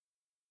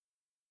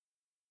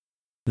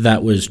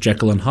That was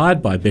Jekyll and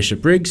Hyde by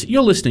Bishop Briggs.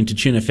 You're listening to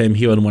Tune FM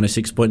here on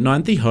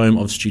 106.9, the home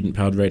of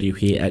student-powered radio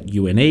here at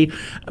UNE.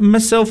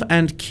 Myself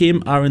and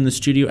Kim are in the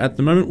studio at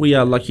the moment. We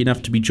are lucky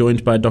enough to be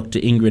joined by Dr.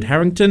 Ingrid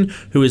Harrington,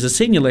 who is a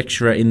senior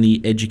lecturer in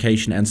the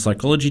Education and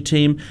Psychology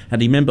team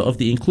and a member of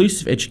the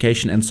Inclusive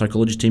Education and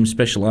Psychology team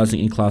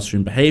specialising in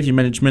classroom behaviour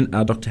management.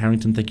 Dr.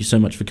 Harrington, thank you so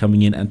much for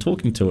coming in and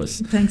talking to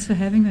us. Thanks for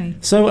having me.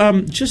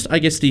 So just, I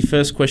guess, the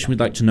first question we'd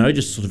like to know,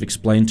 just sort of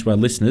explain to our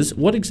listeners,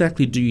 what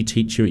exactly do you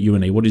teach here at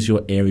UNE? What is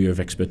your area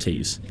of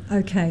expertise?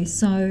 Okay,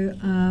 so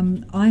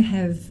I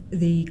have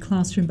the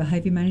Classroom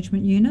Behaviour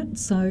Management unit.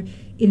 So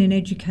in an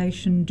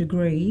education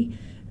degree,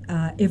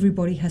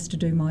 everybody has to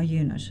do my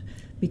unit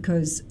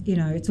because, you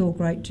know, it's all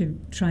great to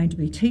train to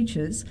be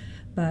teachers,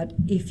 but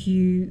if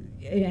you,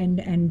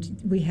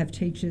 and we have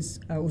teachers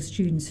or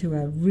students who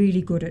are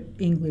really good at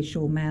English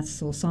or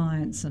maths or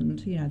science and,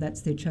 you know,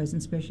 that's their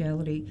chosen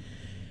speciality.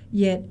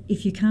 Yet,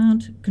 if you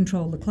can't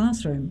control the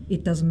classroom,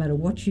 it doesn't matter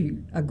what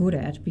you are good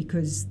at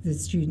because the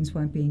students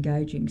won't be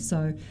engaging.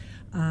 So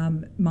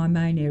my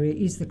main area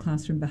is the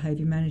classroom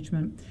behaviour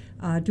management.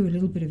 I do a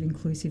little bit of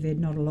inclusive ed,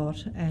 not a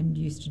lot, and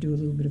used to do a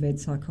little bit of ed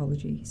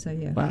psychology. So,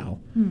 yeah. Wow.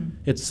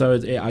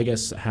 I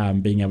guess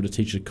being able to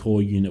teach a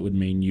core unit would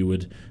mean you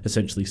would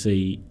essentially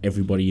see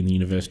everybody in the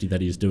university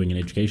that is doing an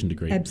education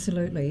degree.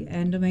 Absolutely.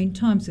 And, I mean,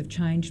 times have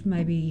changed.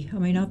 I've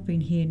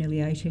been here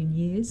nearly 18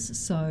 years,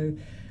 so...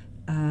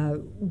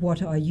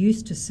 what I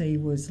used to see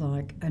was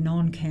like an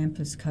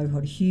on-campus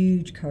cohort, a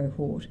huge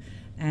cohort,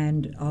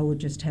 and I would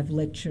just have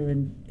lecture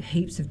and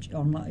heaps of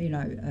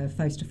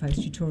face-to-face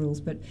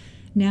tutorials. But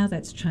now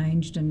that's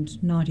changed, and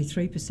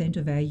 93%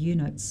 of our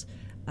units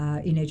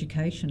in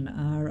education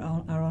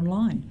are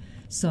online.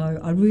 So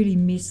I really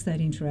miss that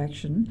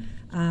interaction.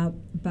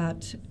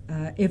 But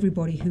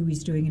everybody who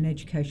is doing an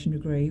education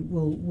degree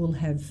will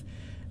have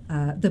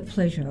the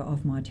pleasure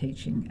of my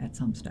teaching at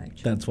some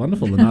stage. That's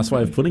wonderful. A nice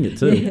way of putting it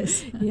too.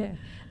 Yes. Yeah.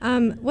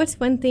 What's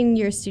one thing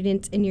your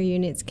students in your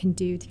units can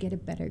do to get a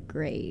better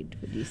grade,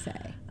 would you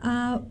say?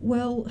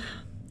 Well,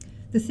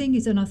 the thing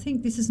is, and I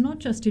think this is not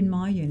just in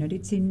my unit,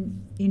 it's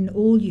in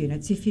all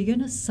units, if you're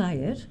going to say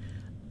it,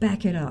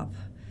 back it up.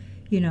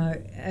 You know,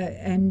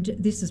 and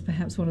this is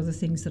perhaps one of the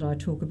things that I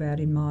talk about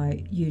in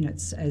my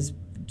units as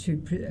to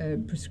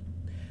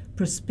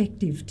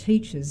prospective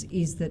teachers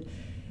is that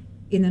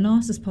in the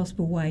nicest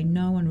possible way,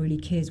 no one really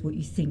cares what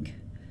you think.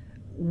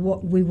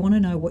 What we want to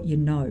know what you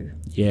know.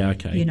 Yeah,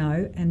 okay. You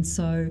know, and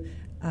so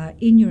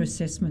in your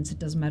assessments, it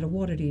doesn't matter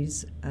what it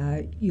is,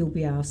 you'll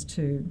be asked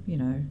to, you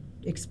know,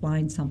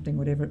 explain something,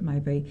 whatever it may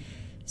be.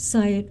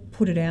 Say it,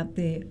 put it out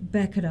there,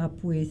 back it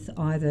up with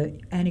either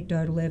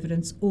anecdotal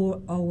evidence or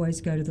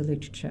always go to the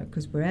literature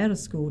because we're out of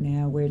school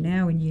now, we're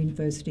now in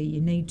university, you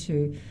need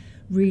to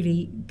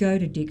really go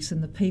to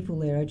Dixon. The people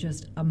there are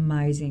just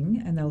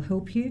amazing and they'll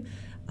help you.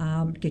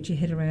 Get your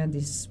head around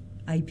this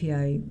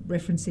APA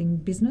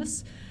referencing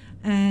business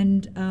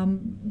and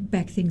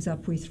back things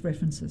up with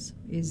references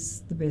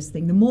is the best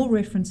thing. The more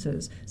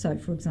references, so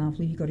for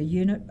example, you've got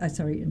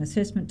an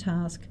assessment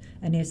task,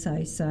 an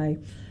essay, say,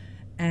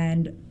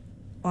 and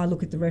I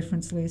look at the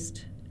reference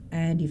list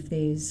and if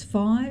there's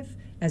 5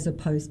 as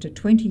opposed to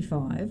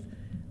 25,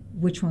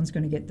 which one's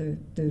going to get the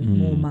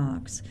more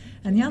marks?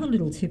 And the other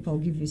little tip I'll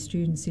give you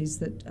students is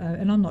that,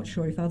 and I'm not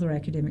sure if other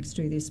academics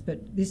do this,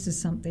 but this is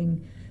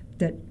something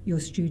that your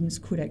students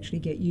could actually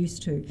get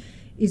used to,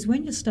 is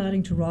when you're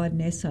starting to write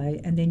an essay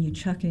and then you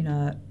chuck in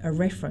a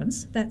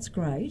reference, that's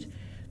great,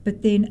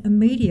 but then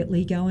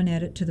immediately go and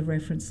add it to the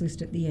reference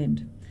list at the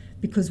end.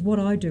 Because what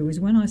I do is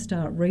when I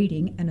start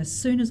reading and as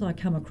soon as I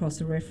come across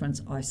a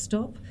reference, I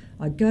stop,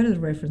 I go to the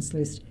reference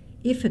list.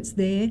 If it's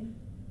there,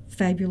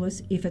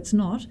 fabulous. If it's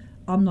not,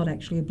 I'm not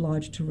actually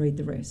obliged to read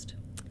the rest.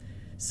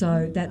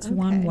 So that's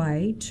one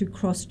way to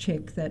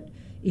cross-check that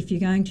if you're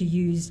going to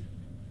use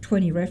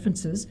 20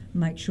 references,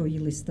 make sure you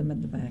list them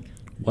at the back.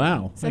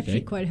 Wow. It's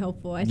actually quite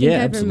helpful. I think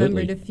I've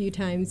remembered a few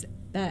times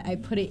that I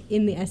put it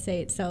in the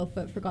essay itself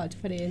but forgot to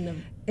put it in the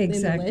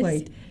Exactly. in the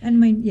list. And I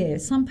mean, yeah,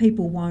 some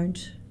people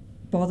won't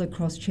bother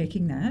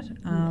cross-checking that.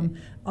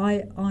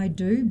 I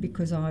do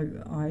because I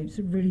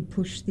really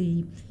push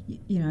the,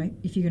 you know,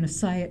 if you're going to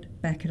say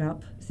it, back it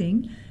up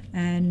thing.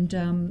 And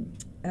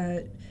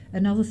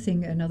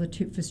another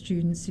tip for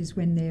students is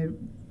when they're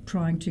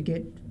trying to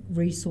get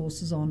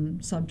resources on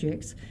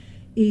subjects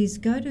is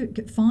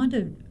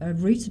find a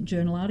recent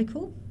journal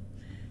article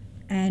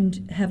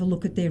and have a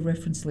look at their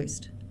reference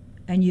list.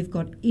 And you've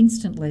got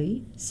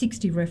instantly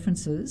 60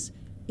 references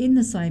in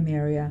the same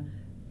area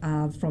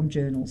from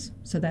journals.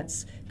 So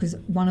that's because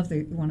one of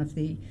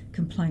the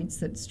complaints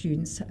that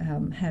students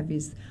have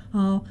is,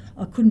 I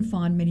couldn't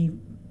find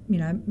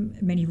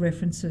many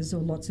references or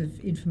lots of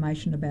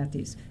information about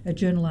this. A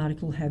journal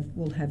article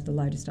will have the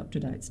latest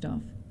up-to-date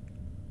stuff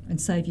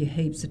and save you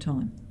heaps of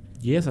time.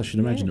 Yes, I should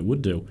imagine it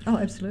would do. Oh,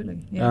 absolutely.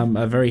 Yeah.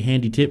 A very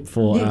handy tip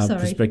for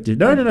perspective.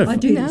 No. I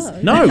do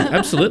this. No,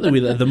 absolutely.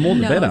 The more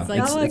the better.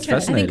 Like, it's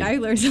fascinating. I think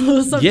I learned a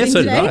little something Yes,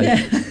 so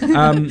today.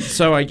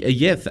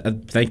 did I.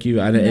 Thank you.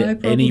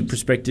 And any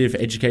prospective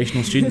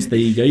educational students, there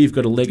you go. You've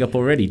got a leg up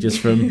already just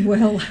from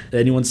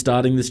anyone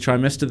starting this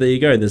trimester. There you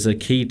go. There's a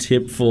key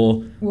tip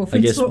for,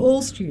 it's for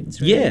all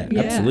students, really. Yeah,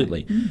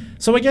 absolutely.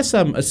 So I guess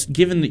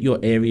given that your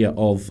area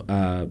of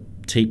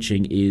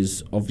teaching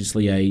is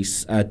obviously a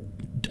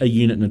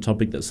unit and a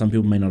topic that some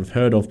people may not have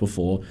heard of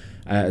before,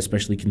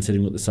 especially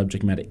considering what the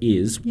subject matter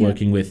is,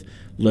 working with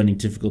learning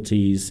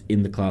difficulties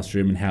in the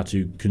classroom and how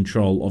to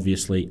control,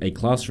 obviously, a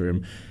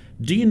classroom.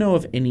 Do you know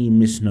of any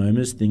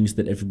misnomers, things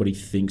that everybody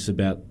thinks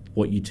about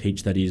what you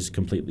teach that is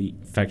completely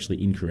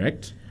factually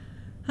incorrect?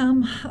 I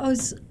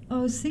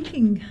was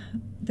thinking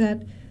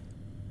that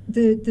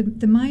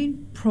the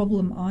main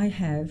problem I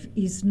have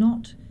is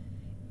not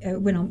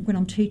when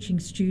I'm teaching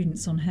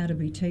students on how to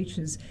be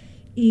teachers,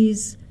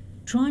 is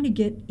trying to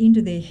get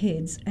into their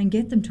heads and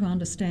get them to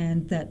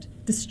understand that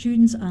the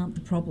students aren't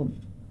the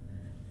problem.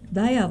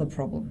 They are the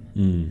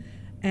problem.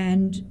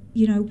 And,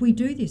 we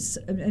do this,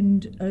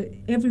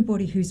 and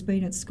everybody who's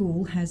been at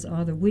school has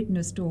either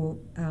witnessed or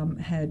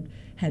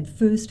had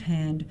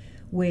first-hand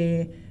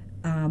where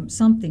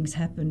something's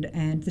happened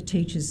and the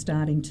teacher's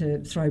starting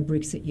to throw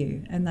bricks at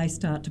you and they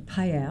start to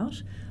pay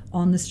out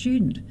on the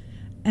student.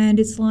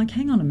 And it's like,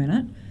 hang on a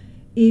minute,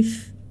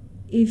 if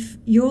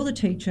you're the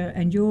teacher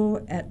and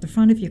you're at the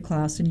front of your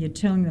class and you're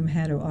telling them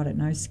how to, I don't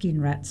know, skin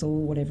rats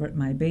or whatever it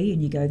may be,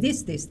 and you go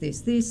this,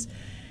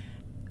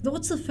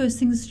 what's the first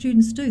thing the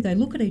students do? They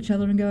look at each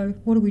other and go,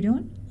 what are we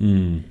doing?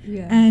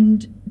 Yeah.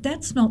 And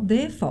that's not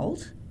their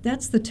fault.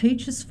 That's the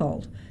teacher's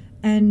fault.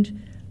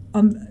 And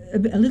I'm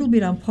a little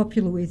bit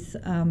unpopular with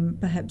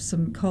perhaps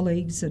some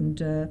colleagues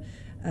and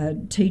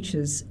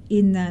teachers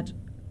in that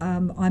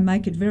I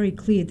make it very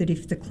clear that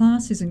if the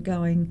class isn't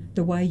going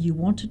the way you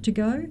want it to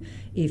go,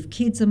 if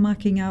kids are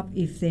mucking up,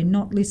 if they're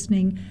not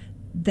listening,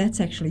 that's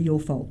actually your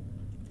fault.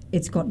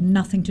 It's got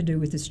nothing to do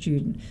with the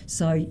student.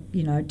 So,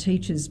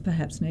 teachers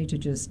perhaps need to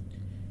just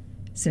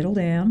settle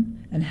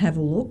down and have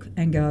a look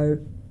and go,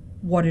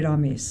 what did I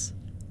miss?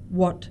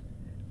 How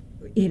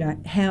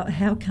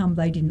come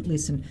they didn't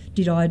listen?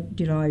 Did I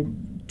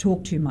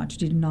talk too much?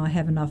 Didn't I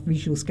have enough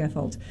visual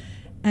scaffolds?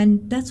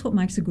 And that's what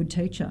makes a good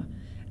teacher.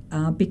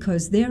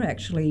 Because they're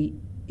actually,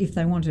 if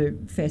they want to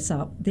fess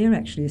up, they're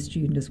actually a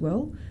student as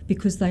well,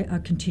 because they are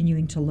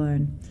continuing to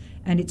learn.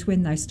 And it's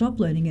when they stop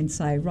learning and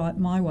say, right,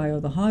 my way or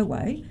the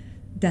highway,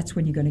 that's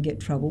when you're going to get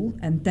trouble,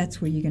 and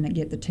that's where you're going to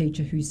get the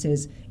teacher who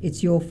says,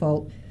 it's your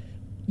fault,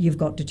 you've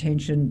got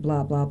detention,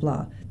 blah, blah,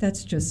 blah.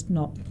 That's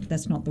not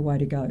the way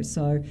to go.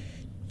 So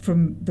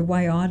from the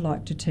way I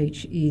like to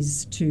teach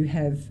is to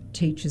have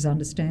teachers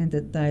understand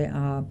that they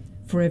are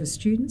forever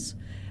students,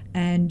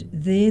 and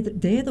they're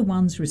the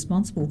ones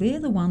responsible. They're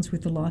the ones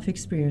with the life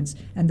experience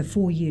and the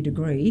 4-year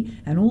degree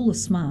and all the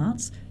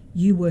smarts.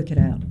 You work it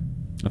out.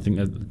 I think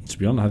that, to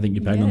be honest, I think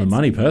you're bang on the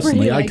money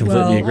personally. I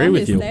completely agree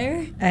with you.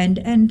 There.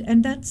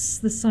 And that's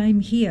the same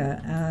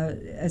here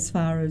as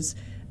far as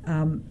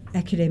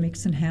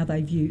academics and how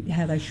they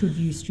should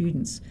view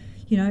students.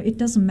 It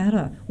doesn't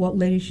matter what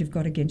letters you've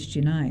got against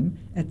your name.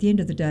 At the end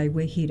of the day,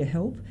 we're here to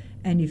help.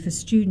 And if a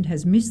student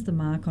has missed the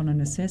mark on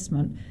an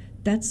assessment,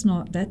 that's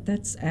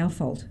our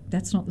fault.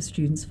 That's not the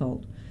student's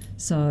fault.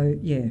 So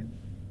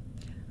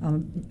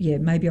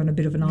maybe on a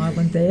bit of an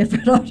island there,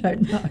 but I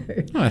don't know.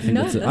 No, I think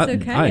that's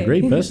okay. I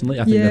agree personally.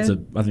 I think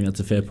that's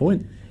a fair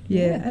point.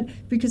 Yeah,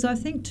 because I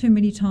think too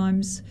many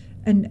times,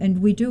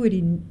 and we do it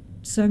in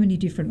so many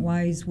different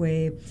ways,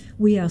 where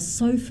we are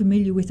so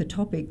familiar with a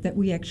topic that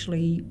we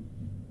actually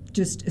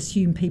just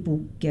assume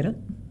people get it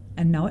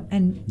and know it,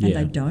 and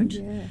they don't.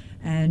 Yeah.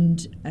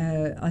 And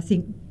I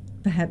think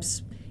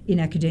perhaps in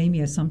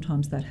academia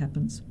sometimes that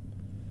happens.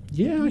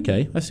 Yeah,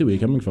 okay. I see where you're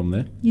coming from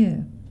there.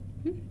 Yeah.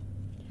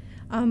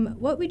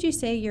 What would you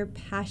say you're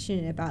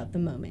passionate about at the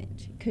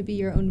moment? It could be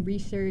your own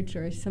research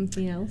or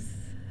something else.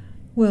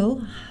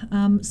 Well,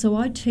 so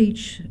I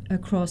teach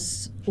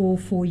across all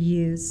 4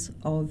 years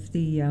of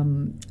the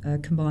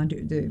combined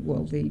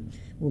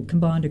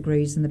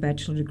degrees and the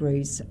bachelor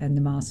degrees and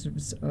the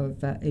Masters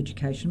of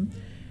Education,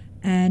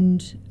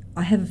 and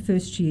I have a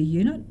first year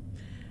unit,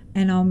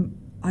 and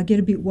I get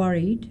a bit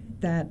worried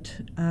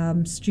that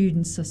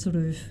students are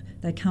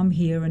they come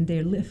here and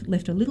they're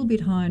left a little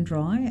bit high and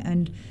dry,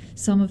 and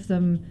some of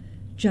them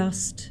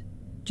just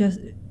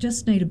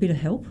need a bit of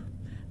help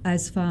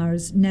as far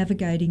as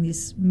navigating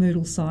this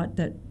Moodle site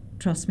that,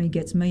 trust me,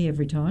 gets me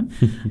every time,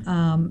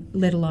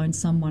 let alone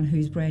someone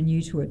who's brand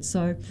new to it.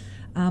 So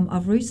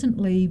I've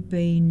recently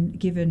been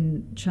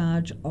given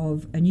charge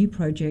of a new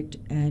project,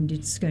 and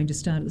it's going to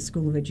start at the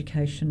School of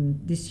Education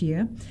this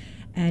year,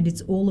 and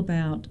it's all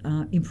about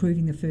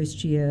improving the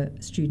first year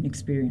student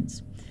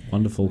experience.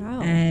 Wonderful.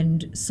 Wow.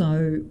 And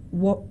so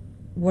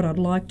what I'd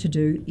like to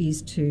do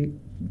is to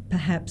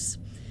perhaps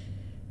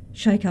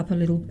shake up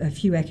a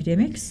few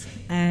academics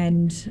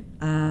and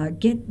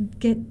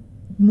get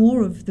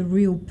more of the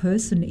real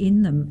person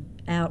in them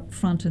out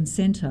front and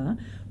centre,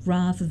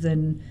 rather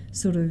than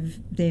sort of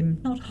them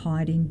not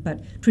hiding,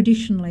 but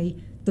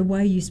traditionally the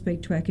way you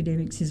speak to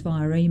academics is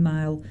via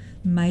email,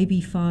 maybe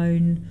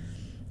phone,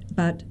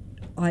 but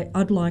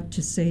I'd like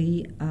to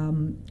see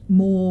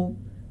more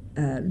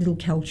little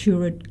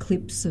Kaltura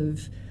clips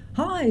of,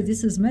 hi,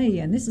 this is me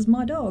and this is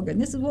my dog and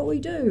this is what we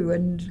do,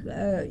 and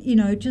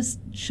just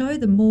show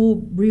the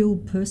more real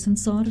person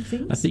side of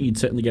things. I think you'd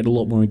certainly get a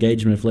lot more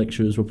engagement if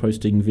lecturers were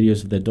posting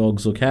videos of their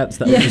dogs or cats.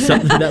 That would be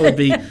something that would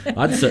be.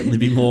 I'd certainly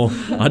be more.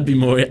 I'd be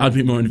more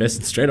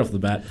invested straight off the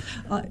bat.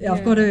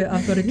 I've got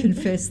to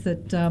confess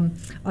that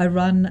I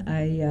run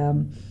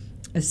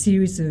a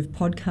series of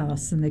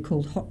podcasts, and they're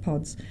called Hot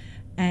Pods,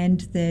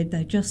 and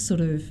they just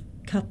sort of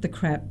cut the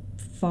crap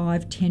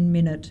 5-10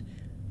 minute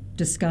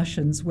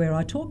discussions where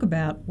I talk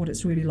about what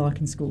it's really like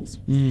in schools.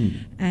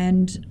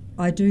 And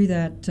I do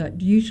that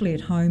usually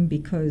at home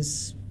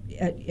because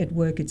at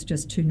work it's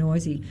just too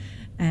noisy.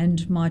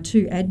 And my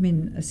 2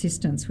 admin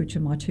assistants, which are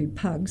my 2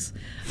 pugs,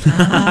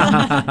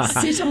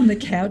 sit on the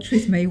couch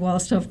with me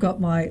whilst I've got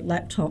my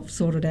laptop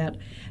sorted out.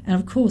 And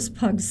of course,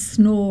 pugs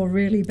snore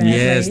really badly.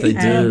 Yes, they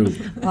do.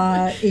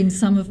 In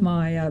some of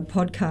my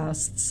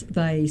podcasts,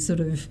 they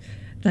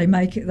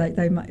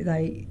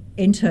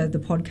enter the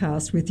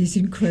podcast with this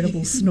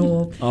incredible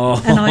snore,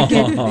 and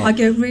I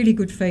get really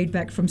good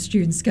feedback from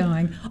students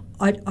going,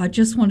 I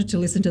just wanted to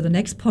listen to the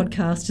next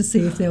podcast to see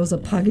if there was a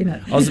pug in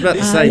it. I was about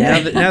to say,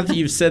 now that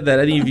you've said that,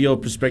 any of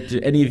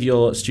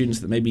your students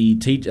that may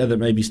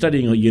be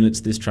studying your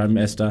units this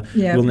trimester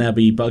will now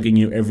be bugging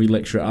you every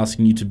lecture,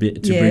 asking you to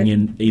bring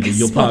in either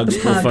your pugs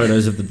or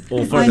photos of the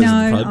pugs.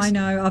 I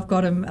know, I've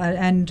got them,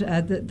 and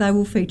they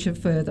will feature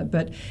further.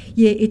 But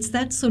yeah, it's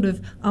that sort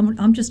of,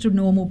 I'm just a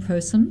normal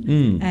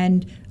person,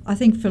 and I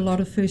think for a lot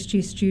of first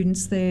year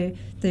students, they're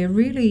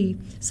really,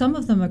 some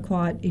of them are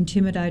quite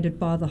intimidated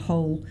by the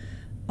whole,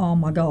 oh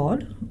my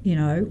God,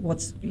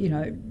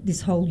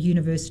 this whole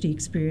university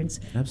experience.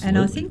 Absolutely. And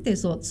I think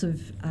there's lots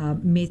of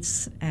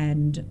myths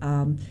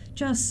and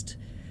just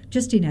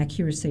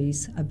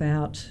inaccuracies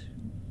about,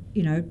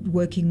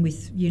 working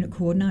with unit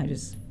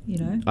coordinators,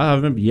 I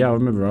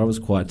remember I was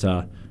quite,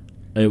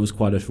 it was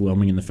quite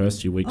overwhelming in the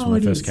first few weeks when I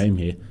first came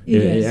here.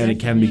 And it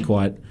can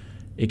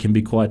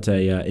be quite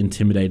a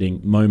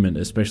intimidating moment,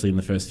 especially in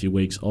the first few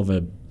weeks of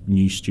a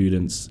new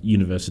student's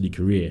university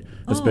career,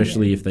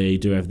 especially if they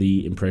do have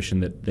the impression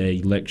that their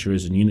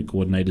lecturers and unit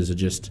coordinators are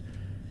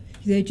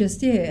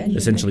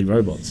essentially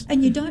robots.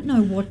 And you don't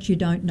know what you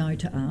don't know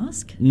to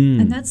ask,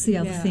 and that's the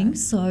other thing.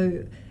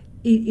 So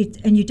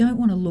and you don't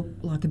want to look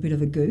like a bit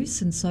of a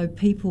goose, and so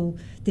people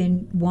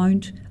then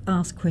won't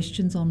ask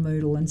questions on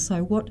Moodle. And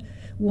so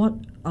what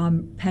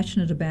I'm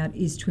passionate about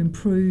is to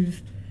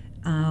improve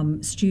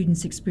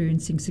students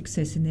experiencing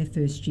success in their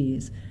first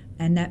years,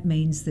 and that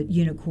means that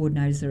unit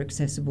coordinators are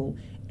accessible.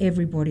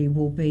 Everybody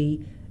will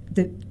be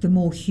the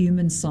more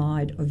human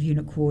side of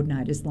unit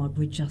coordinators, like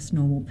we're just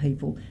normal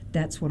people.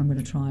 That's what I'm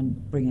going to try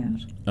and bring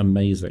out.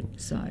 Amazing.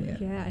 So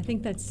yeah, I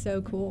think that's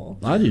so cool.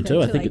 I do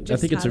too. I think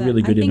it's a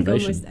really good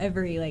innovation. I think almost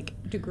every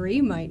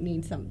degree might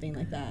need something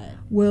like that.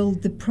 Well,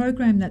 the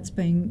program that's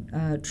been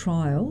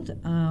trialled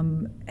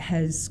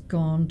has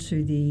gone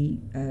to the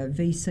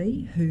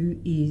VC,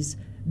 who is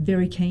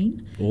very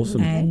keen.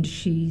 Awesome. And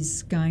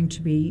she's going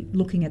to be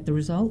looking at the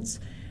results,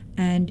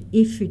 and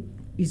if it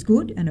is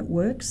good and it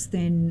works,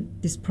 then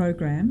this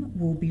program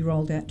will be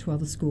rolled out to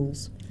other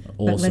schools.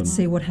 Awesome. But let's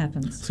see what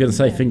happens. I was going to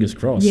say, fingers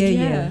crossed.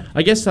 Yeah.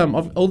 I guess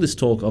all this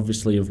talk,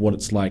 obviously, of what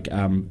it's like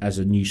as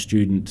a new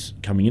student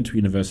coming into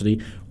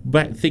university,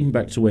 thinking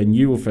back to when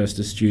you were first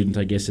a student,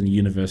 I guess, in a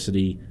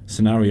university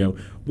scenario,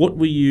 what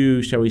were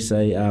you, shall we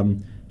say,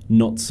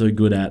 not so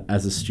good at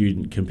as a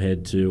student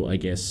compared to, I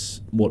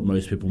guess, what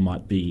most people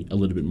might be a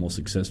little bit more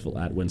successful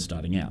at when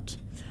starting out?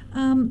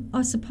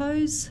 I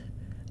suppose,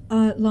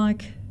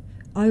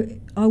 I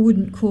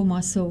wouldn't call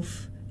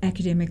myself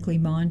academically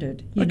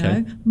minded. You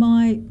know,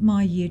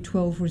 my year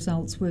 12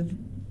 results were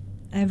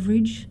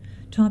average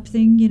type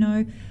thing.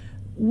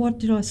 What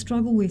did I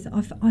struggle with?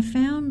 I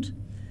found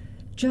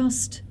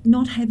just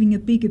not having a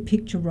bigger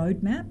picture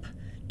roadmap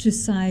to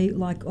say,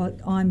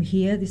 I'm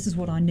here, this is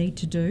what I need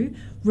to do.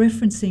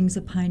 Referencing's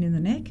a pain in the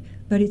neck,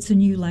 but it's a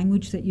new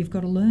language that you've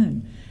got to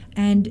learn.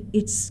 And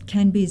it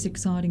can be as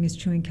exciting as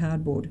chewing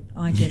cardboard.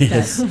 I get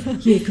that.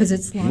 Yeah, because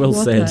it's like, well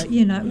said.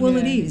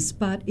 It is,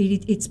 but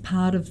it's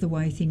part of the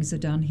way things are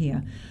done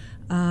here.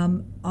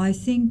 I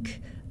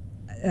think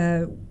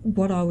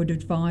what I would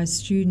advise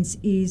students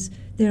is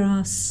there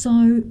are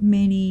so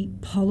many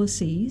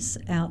policies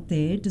out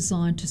there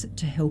designed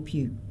to help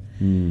you.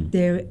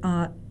 There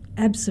are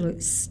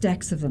absolute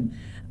stacks of them.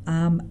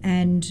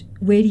 And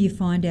where do you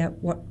find out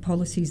what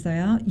policies they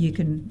are? You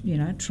can,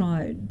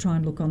 try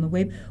and look on the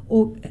web,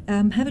 or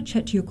have a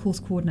chat to your course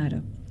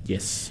coordinator.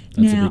 Yes,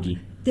 that's a biggie.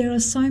 There are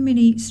so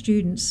many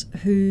students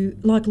who,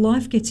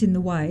 life gets in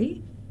the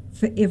way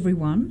for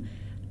everyone,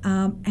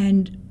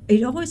 and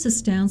it always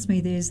astounds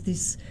me. There's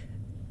this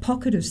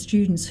pocket of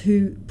students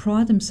who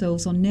pride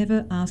themselves on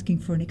never asking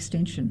for an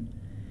extension,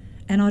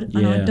 and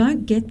I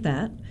don't get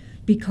that,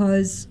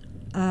 because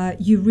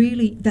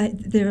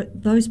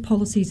those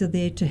policies are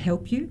there to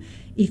help you.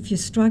 If you're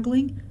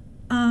struggling,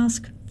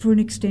 ask for an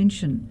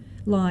extension.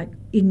 Like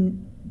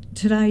in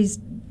today's,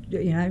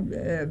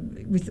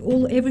 with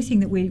everything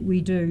that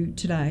we do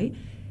today,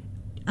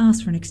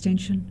 ask for an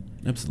extension.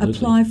 Absolutely.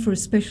 Apply for a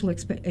special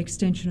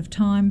extension of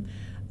time.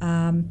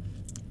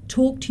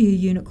 Talk to your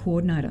unit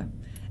coordinator,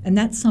 and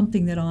that's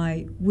something that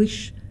I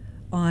wish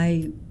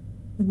I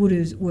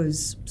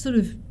was sort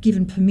of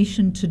given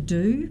permission to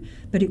do,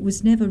 but it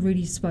was never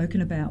really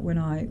spoken about when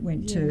I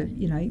went to,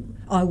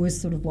 I was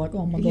sort of like,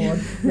 oh my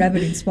God,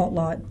 rabbit in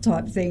spotlight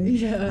type thing.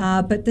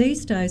 Yeah. But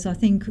these days, I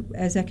think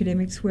as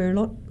academics, we're a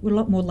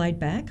lot more laid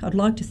back. I'd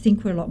like to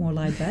think we're a lot more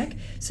laid back.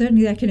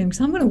 Certainly the academics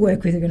I'm going to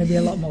work with are going to be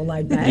a lot more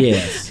laid back.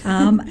 Yes.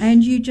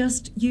 And you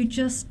just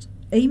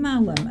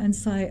email them and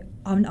say,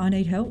 I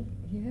need help.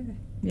 Yeah.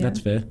 That's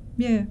fair.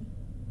 Yeah.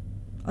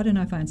 I don't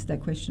know if I answered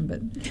that question, but...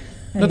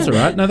 That's all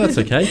right. No, that's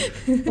okay.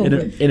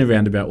 in a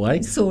roundabout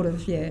way. Sort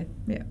of, yeah.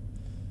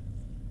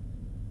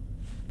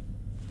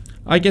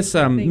 I guess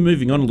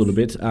moving on a little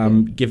bit,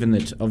 given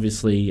that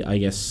obviously, I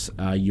guess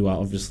you are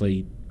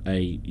obviously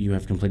you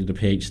have completed a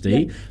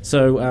PhD. Yep.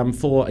 So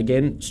for,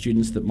 again,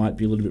 students that might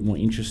be a little bit more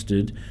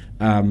interested,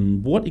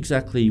 what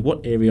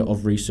area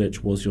of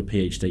research was your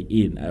PhD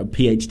in,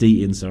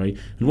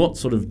 and what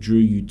sort of drew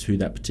you to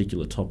that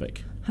particular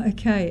topic?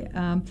 Okay.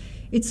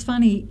 It's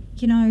funny,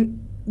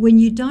 when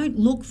you don't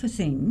look for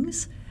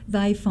things,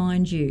 they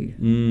find you.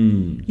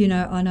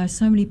 I know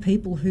so many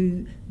people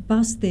who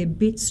bust their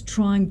bits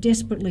trying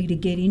desperately to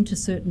get into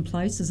certain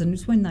places, and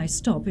it's when they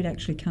stop it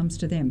actually comes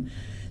to them.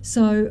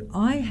 So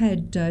I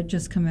had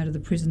just come out of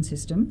the prison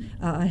system.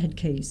 I had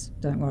keys,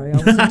 don't worry. I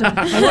wasn't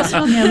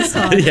on the other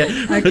side.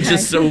 Yeah, okay.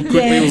 Just so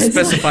quickly we'll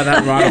specify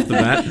that right off the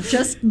bat.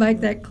 Just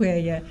make that clear,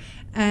 yeah.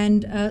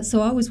 And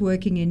so I was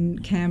working in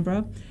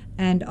Canberra.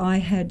 And I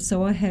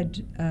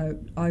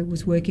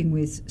was working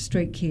with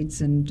street kids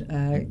and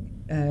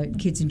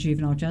kids in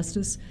juvenile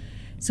justice.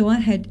 So I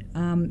had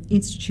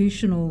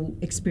institutional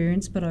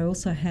experience, but I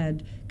also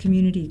had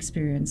community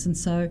experience. And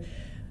so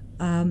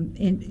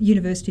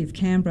University of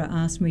Canberra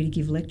asked me to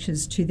give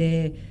lectures to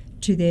their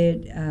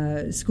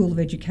School of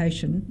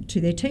Education,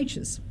 to their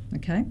teachers,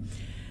 okay?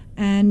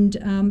 And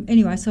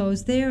anyway, so I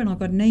was there and I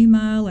got an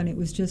email and it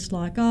was just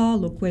like, oh,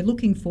 look, we're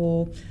looking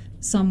for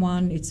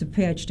someone. It's a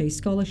PhD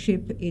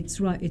scholarship.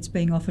 It's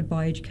being offered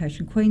by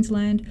Education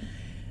Queensland.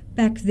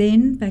 Back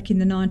in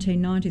the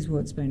 1990s,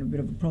 well, it's been a bit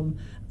of a problem.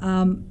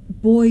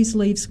 Boys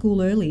leave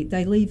school early.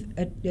 They leave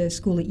at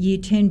school at year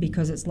 10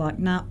 because it's like,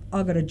 nah,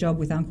 I got a job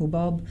with Uncle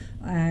Bob,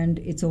 and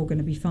it's all going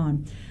to be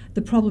fine.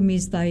 The problem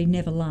is they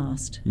never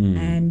last,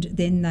 and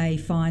then they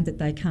find that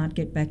they can't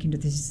get back into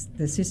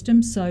the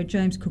system. So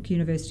James Cook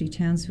University,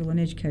 Townsville, and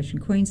Education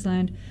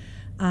Queensland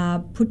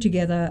put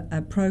together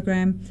a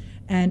program.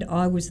 And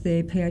I was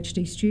their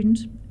PhD student,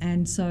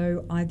 and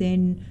so I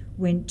then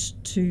went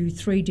to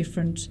 3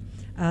 different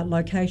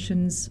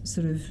locations,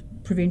 sort of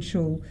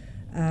provincial,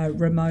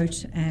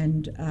 remote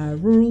and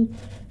rural,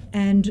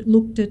 and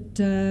looked at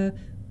the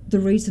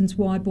reasons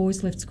why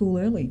boys left school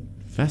early.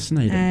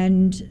 Fascinating.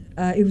 And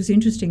it was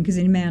interesting because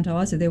in Mount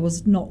Isa there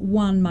was not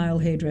one male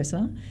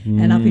hairdresser,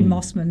 and up in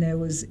Mossman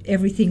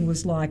everything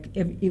was like,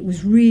 it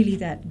was really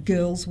that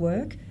girls'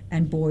 work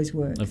and boys'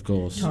 work, of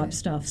course, type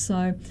stuff.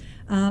 So.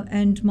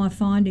 And my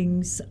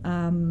findings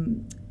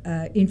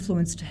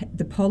influenced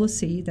the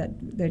policy that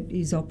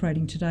is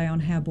operating today on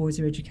how boys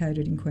are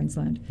educated in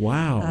Queensland.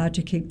 Wow.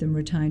 To keep them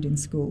retained in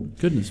school.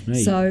 Goodness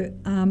me. So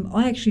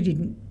I actually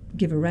didn't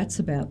give a rat's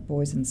about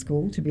boys in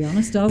school, to be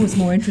honest. I was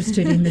more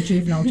interested in the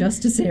juvenile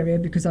justice area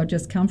because I'd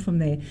just come from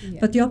there. Yeah.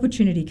 But the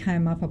opportunity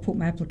came up, I put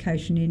my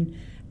application in,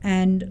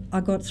 and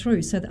I got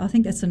through. So I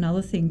think that's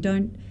another thing.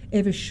 Don't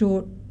ever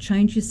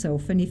shortchange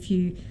yourself, and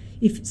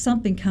if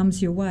something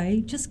comes your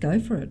way, just go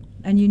for it,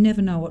 and you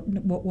never know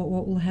what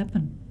will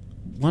happen.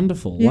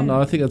 Wonderful. Yeah.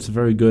 I think that's a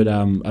very good,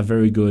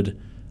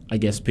 I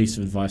guess, piece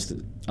of advice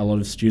that a lot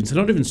of students, and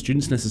not even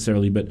students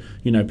necessarily, but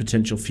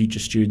potential future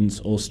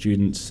students or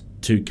students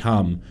to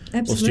come,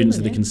 Absolutely, or students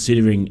that are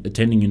considering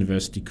attending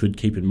university could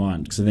keep in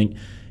mind, because I think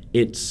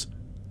it's.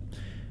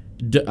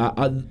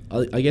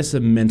 I guess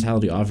the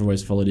mentality I've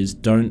always followed is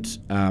don't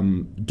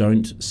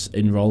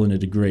enroll in a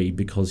degree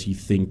because you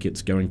think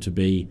it's going to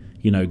be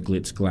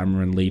glitz,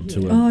 glamour, and lead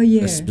to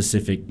a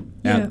specific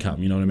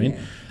outcome. You know what I mean?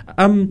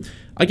 Yeah.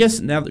 I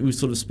guess now that we've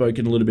sort of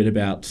spoken a little bit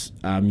about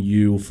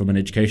you from an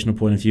educational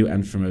point of view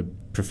and from a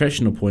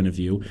professional point of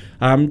view,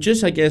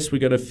 just I guess we've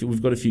got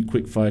a few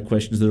quick fire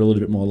questions that are a little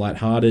bit more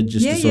lighthearted,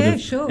 just to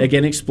sort of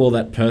again explore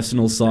that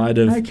personal side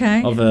of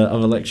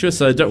a lecturer.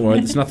 So don't worry,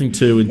 there's nothing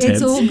too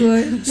intense. It's all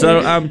good. So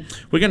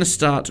we're going to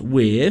start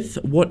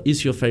with, what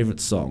is your favourite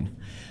song?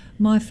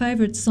 My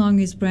favourite song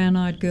is Brown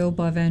Eyed Girl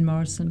by Van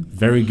Morrison.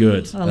 Very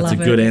good. That's a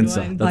good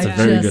answer. That's a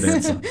very good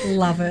answer.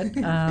 Love it.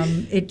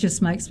 It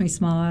just makes me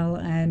smile,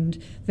 and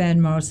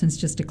Van Morrison's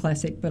just a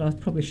classic, but I'm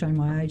probably showing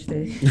my age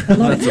there.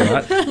 That's all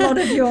right. A lot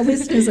of your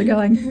listeners are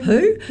going,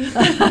 who?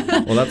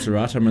 Well, that's all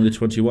right. I'm only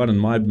 21 and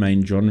my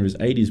main genre is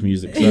 80s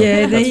music. So yeah,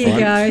 there that's you fine.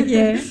 go.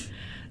 Yeah.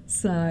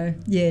 So,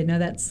 yeah, no,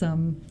 that's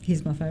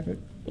he's my favourite.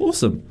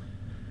 Awesome.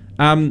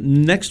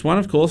 Next one,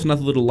 of course,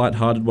 another little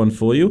light-hearted one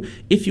for you.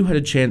 If you had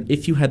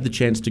the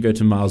chance to go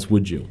to Mars,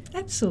 would you?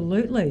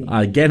 Absolutely.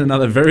 Again,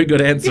 another very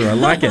good answer. I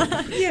like it.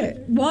 Yeah.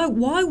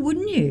 Why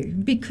wouldn't you?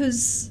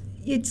 Because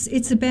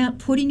it's about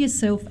putting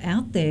yourself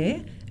out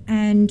there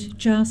and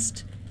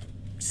just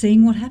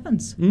seeing what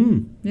happens.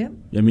 Yeah.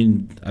 I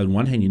mean, on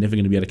one hand, you're never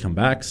going to be able to come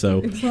back,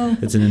 so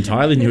it's an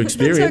entirely new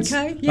experience.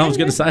 That's okay. Yeah, I was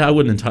going to say I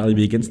wouldn't entirely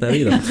be against that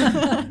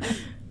either.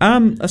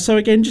 So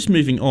again, just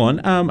moving on,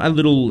 a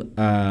little,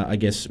 I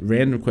guess,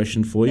 random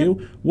question for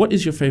you. What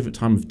is your favourite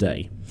time of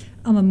day?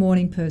 I'm a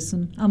morning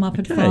person. I'm up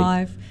at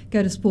 5,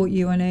 go to Sport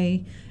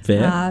UNE,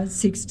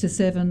 6 to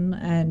 7,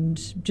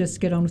 and just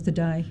get on with the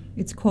day.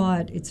 It's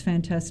quiet. It's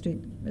fantastic.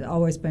 It's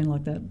always been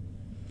like that.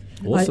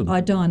 Awesome. I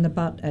die in the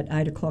butt at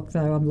 8 o'clock,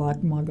 though. I'm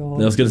like, my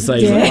God. I was going to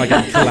say, like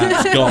a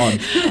collapse, gone.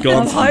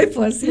 I'm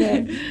hopeless,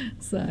 yeah.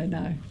 So,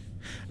 no.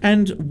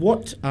 And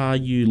what are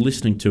you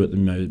listening to at the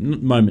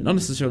moment? Not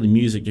necessarily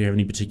music. Do you have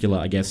any particular,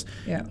 I guess,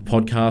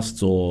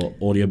 podcasts or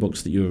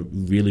audiobooks that you're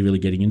really, really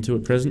getting into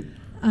at present?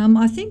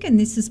 I think, and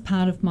this is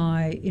part of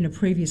in a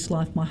previous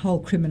life, my whole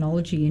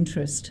criminology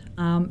interest.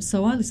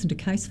 So I listen to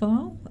Case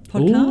File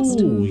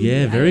podcast. Oh,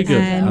 yeah, very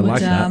good. And, I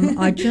like that.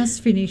 I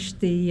just finished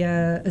the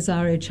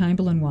Azaria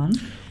Chamberlain one.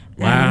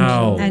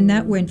 Wow. And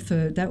that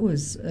that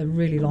was a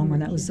really long one.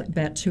 That was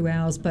about 2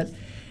 hours.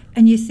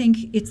 And you think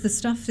it's the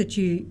stuff that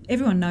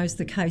everyone knows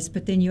the case,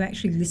 but then you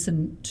actually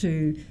listen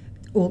to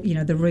all,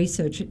 the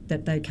research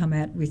that they come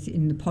out with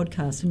in the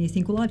podcast, and you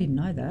think, well, I didn't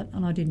know that,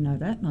 and I didn't know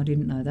that, and I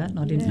didn't know that, and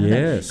I didn't know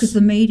that. Because the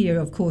media,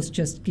 of course,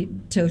 just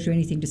tells you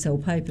anything to sell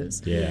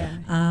papers. Yeah.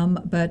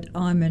 But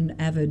I'm an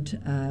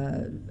avid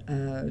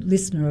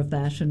listener of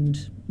that,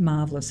 and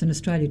marvellous. And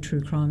Australia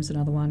True Crime is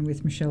another one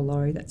with Michelle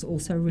Laurie. That's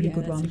also a really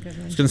good one.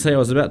 I was going to say, I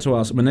was about to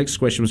ask, my next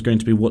question was going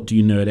to be, what do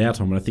you nerd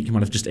out on? But I think you might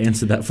have just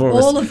answered that for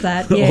us. All of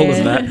that, yeah. All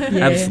of that,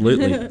 yeah.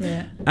 Absolutely.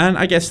 Yeah. And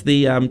I guess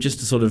just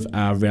to sort of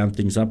round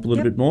things up a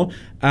little bit more,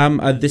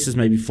 this is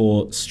maybe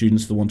for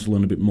students that want to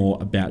learn a bit more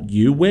about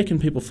you. Where can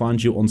people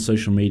find you on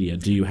social media?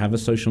 Do you have a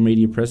social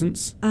media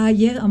presence?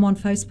 Yeah, I'm on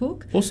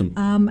Facebook. Awesome.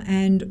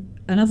 And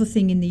another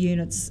thing in the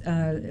units,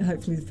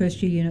 hopefully the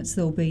first year units,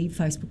 there'll be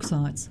Facebook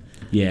sites.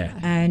 Yeah.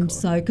 And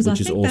so, because I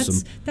think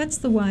awesome. that's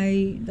the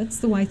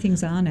way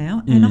things are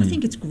now, and I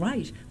think it's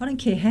great. I don't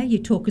care how you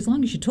talk, as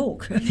long as you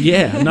talk.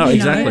 Yeah, no,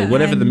 exactly.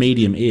 Whatever the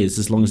medium is,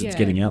 as long as it's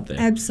getting out there.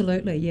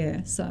 Absolutely,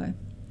 yeah. So.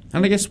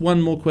 And I guess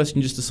one more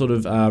question, just to sort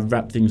of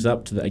wrap things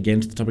up to the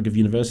topic of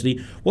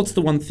university. What's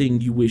the one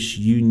thing you wish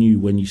you knew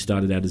when you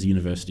started out as a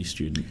university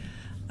student?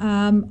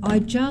 I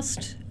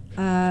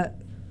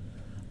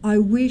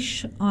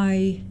wish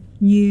I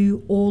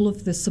knew all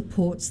of the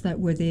supports that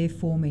were there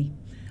for me,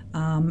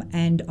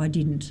 and I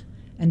didn't.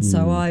 And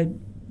so I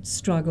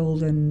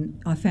struggled, and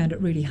I found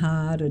it really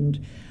hard. And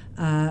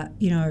I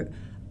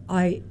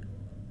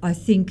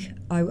think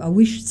I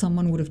wish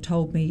someone would have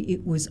told me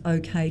it was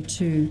okay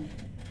to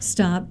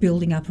start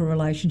building up a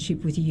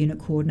relationship with a unit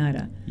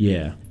coordinator.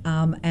 Yeah.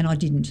 And I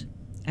didn't.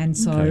 And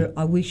so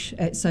I wish,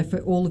 so for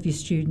all of your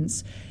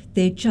students,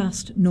 they're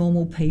just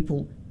normal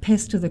people.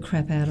 Pester the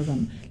crap out of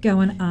them. Go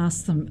and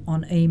ask them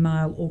on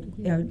email or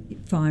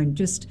phone.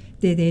 Just,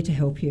 they're there to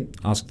help you.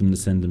 Ask them to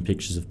send them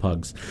pictures of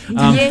pugs.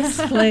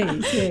 Yes,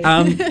 please.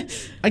 Yeah.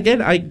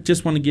 Again, I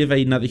just want to give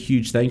another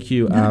huge thank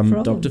you,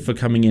 Doctor, for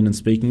coming in and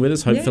speaking with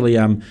us. Hopefully,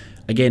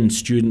 again,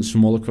 students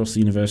from all across the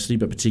university,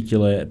 but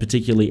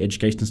particularly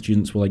education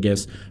students will, I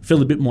guess,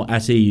 feel a bit more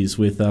at ease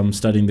with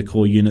studying the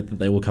core unit that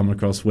they will come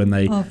across when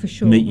they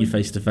meet you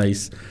face to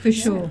face. For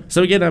sure.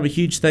 So again, a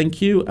huge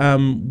thank you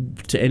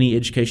to any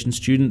education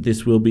student.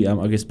 This will be,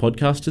 I guess,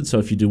 podcasted, so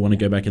if you do want to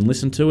go back and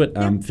listen to it,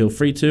 feel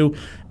free to.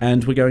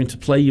 And we're going to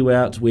play you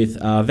out with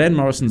Van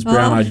Morrison's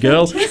Brown Eyed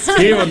Girl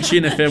here on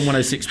Tune FM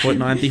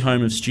 106.9, the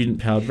home of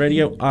student-powered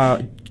radio.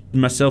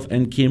 Myself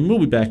and Kim will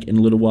be back in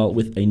a little while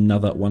with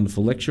another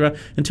wonderful lecturer.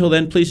 Until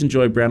then, please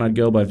enjoy Brown Eyed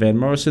Girl by Van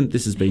Morrison.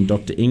 This has been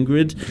Dr.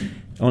 Ingrid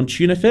on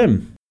Tune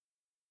FM.